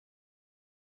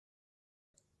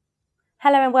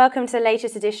Hello and welcome to the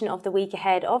latest edition of The Week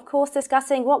Ahead, of course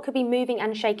discussing what could be moving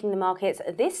and shaking the markets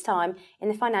this time in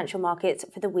the financial markets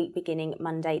for the week beginning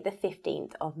Monday the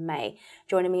 15th of May.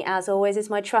 Joining me as always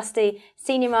is my trusty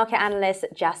senior market analyst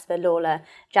Jasper Lawler.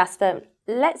 Jasper,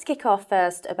 let's kick off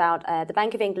first about the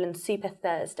Bank of England Super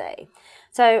Thursday.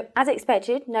 So as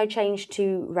expected, no change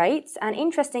to rates and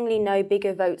interestingly no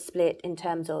bigger vote split in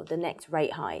terms of the next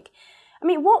rate hike. I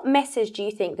mean, what message do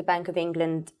you think the Bank of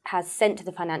England has sent to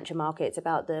the financial markets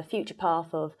about the future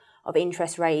path of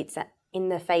interest rates in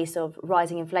the face of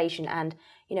rising inflation and,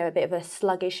 you know, a bit of a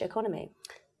sluggish economy?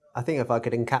 I think if I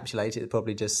could encapsulate it,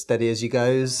 probably just steady as you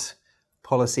goes,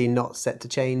 policy not set to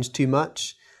change too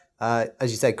much. As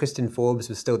you say, Christian Forbes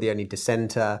was still the only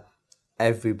dissenter.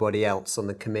 Everybody else on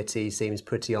the committee seems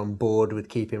pretty on board with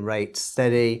keeping rates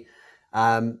steady.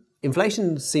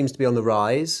 Inflation seems to be on the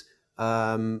rise.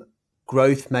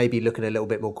 Growth may be looking a little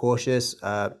bit more cautious.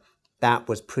 That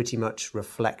was pretty much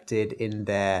reflected in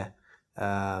their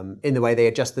in the way they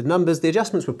adjusted numbers. The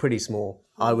adjustments were pretty small,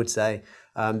 I would say.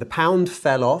 The pound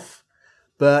fell off,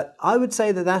 but I would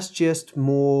say that that's just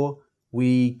more.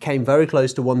 We came very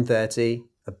close to 130,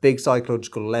 a big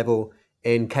psychological level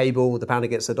in cable, the pound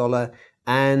against the dollar,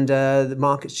 and the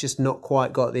market's just not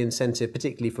quite got the incentive,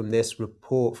 particularly from this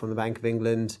report from the Bank of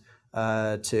England,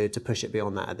 to push it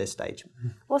beyond that at this stage.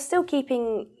 Well, still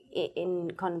keeping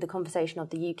in kind of the conversation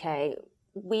of the UK,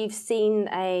 we've seen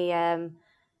a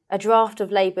draft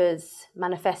of Labour's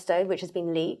manifesto, which has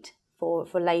been leaked for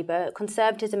Labour.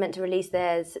 Conservatives are meant to release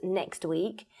theirs next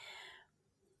week.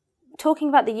 Talking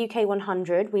about the UK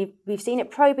 100, we've seen it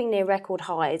probing near record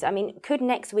highs. I mean, could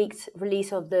next week's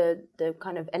release of the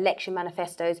kind of election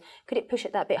manifestos, could it push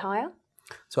it that bit higher?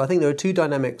 So I think there are two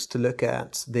dynamics to look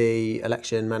at the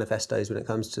election manifestos when it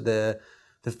comes to the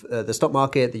stock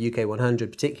market, the UK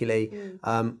 100 particularly.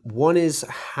 One is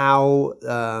how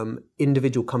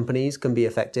individual companies can be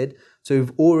affected. So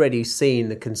we've already seen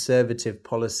the Conservative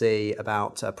policy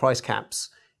about price caps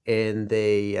in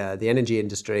the energy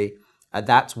industry.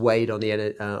 That's weighed on the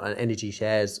energy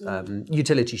shares,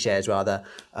 utility shares rather,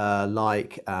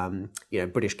 like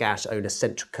British Gas owner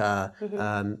Centrica,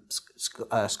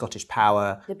 Scottish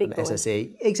Power,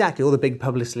 SSE, exactly, all the big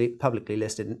publicly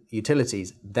listed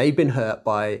utilities. They've been hurt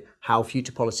by how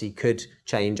future policy could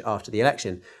change after the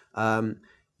election.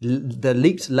 The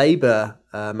leaked Labour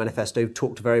manifesto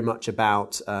talked very much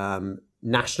about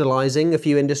nationalising a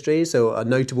few industries. So a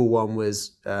notable one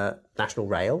was National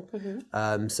Rail.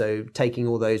 So taking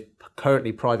all those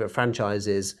currently private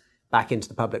franchises back into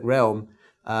the public realm.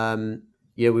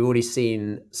 We've already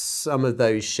seen some of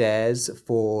those shares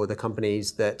for the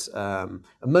companies that are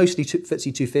mostly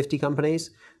FTSE 250 companies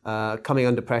coming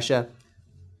under pressure.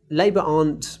 Labour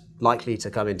aren't likely to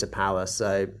come into power.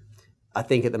 So I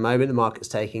think at the moment the market's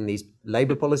taking these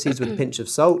Labour policies with a pinch of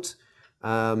salt.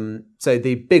 So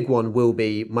the big one will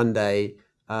be Monday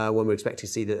when we're expecting to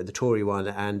see the Tory one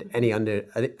and any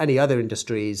other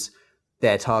industries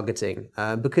they're targeting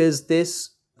because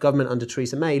this government under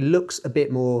Theresa May looks a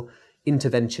bit more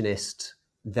interventionist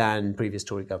than previous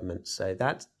Tory governments. So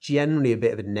that's generally a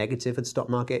bit of a negative for the stock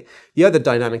market. The other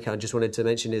dynamic I just wanted to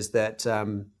mention is that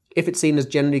if it's seen as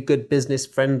generally good business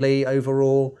friendly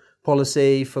overall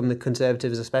policy from the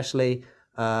Conservatives especially,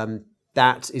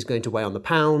 that is going to weigh on the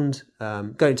pound,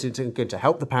 going to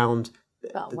help the pound.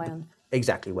 Weigh on.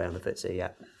 Exactly, weigh on the FTSE, yeah.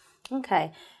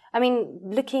 Okay. I mean,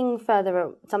 looking further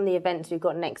at some of the events we've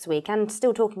got next week, and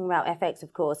still talking about FX,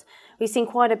 of course, we've seen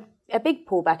quite a big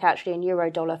pullback actually in euro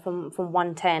dollar from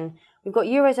 110. We've got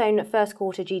Eurozone first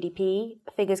quarter GDP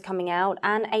figures coming out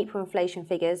and April inflation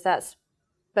figures. That's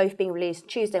both being released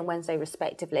Tuesday and Wednesday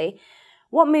respectively.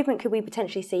 What movement could we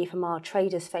potentially see from our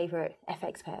traders' favourite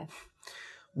FX pair?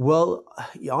 Well,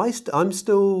 I'm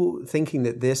still thinking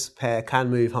that this pair can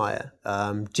move higher,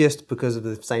 just because of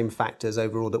the same factors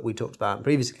overall that we talked about on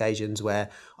previous occasions, where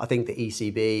I think the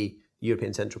ECB,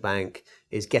 European Central Bank,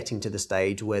 is getting to the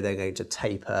stage where they're going to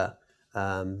taper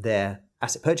their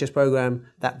asset purchase program.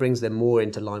 That brings them more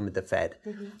into line with the Fed,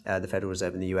 the Federal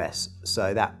Reserve in the US.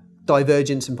 So that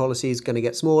divergence in policy is going to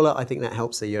get smaller. I think that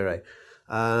helps the euro.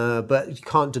 But you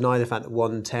can't deny the fact that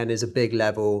 110 is a big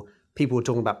level. People were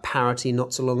talking about parity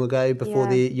not so long ago before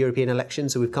the European election,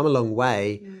 so we've come a long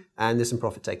way, and there's some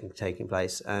profit taking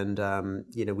place. And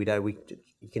you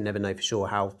can never know for sure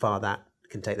how far that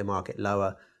can take the market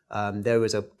lower. There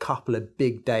was a couple of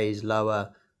big days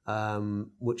lower,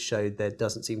 which showed there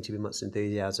doesn't seem to be much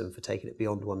enthusiasm for taking it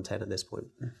beyond 110 at this point.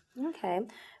 Okay. Okay.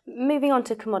 Moving on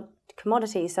to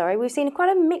commodities, we've seen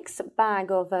quite a mixed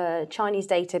bag of Chinese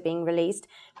data being released,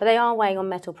 but they are weighing on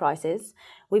metal prices.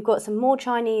 We've got some more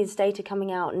Chinese data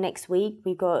coming out next week.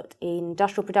 We've got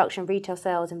industrial production, retail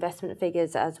sales, investment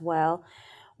figures as well.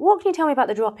 What can you tell me about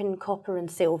the drop in copper and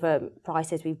silver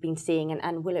prices we've been seeing,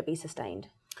 and will it be sustained?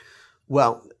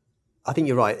 Well, I think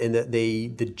you're right in that the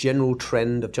general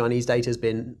trend of Chinese data has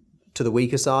been to the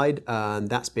weaker side.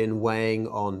 That's been weighing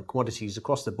on commodities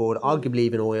across the board, arguably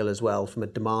even oil as well from a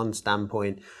demand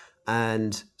standpoint.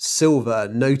 And silver,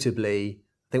 notably,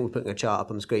 I think we're putting a chart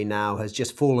up on the screen now, has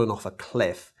just fallen off a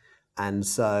cliff. And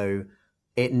so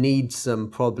it needs some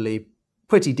probably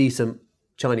pretty decent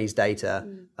Chinese data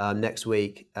next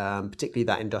week, particularly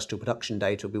that industrial production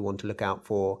data we want to look out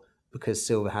for, because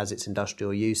silver has its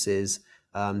industrial uses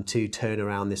to turn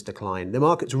around this decline. The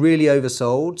market's really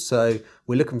oversold, so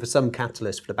we're looking for some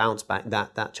catalyst for the bounce back.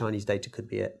 That Chinese data could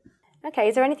be it. Okay,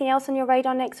 is there anything else on your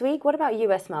radar next week? What about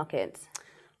US markets?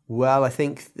 Well, I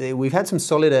think we've had some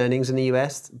solid earnings in the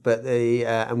US, but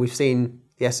and we've seen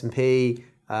the S&P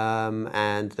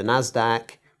and the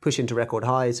Nasdaq push into record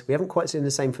highs. We haven't quite seen the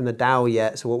same from the Dow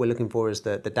yet, so what we're looking for is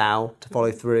the Dow to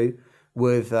follow through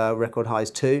with record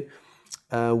highs too.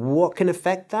 What can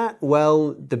affect that?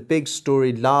 Well, the big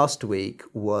story last week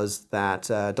was that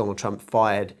Donald Trump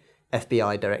fired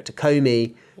FBI Director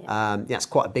Comey. That's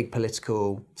quite a big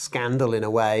political scandal in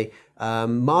a way.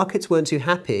 Markets weren't too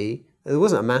happy. There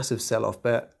wasn't a massive sell-off,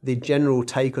 but the general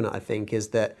take on it, I think, is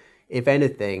that if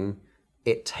anything,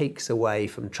 it takes away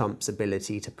from Trump's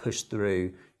ability to push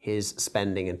through his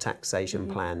spending and taxation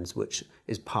plans, which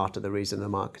is part of the reason the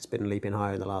market's been leaping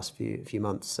higher in the last few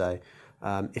months. So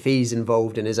if he's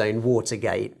involved in his own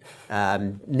Watergate,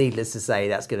 needless to say,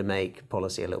 that's going to make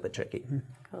policy a little bit tricky.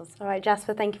 Of course. All right,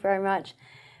 Jasper, thank you very much.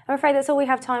 I'm afraid that's all we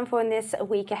have time for in this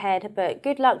week ahead, but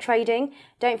good luck trading.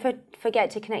 Don't forget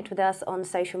to connect with us on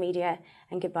social media,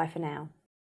 and goodbye for now.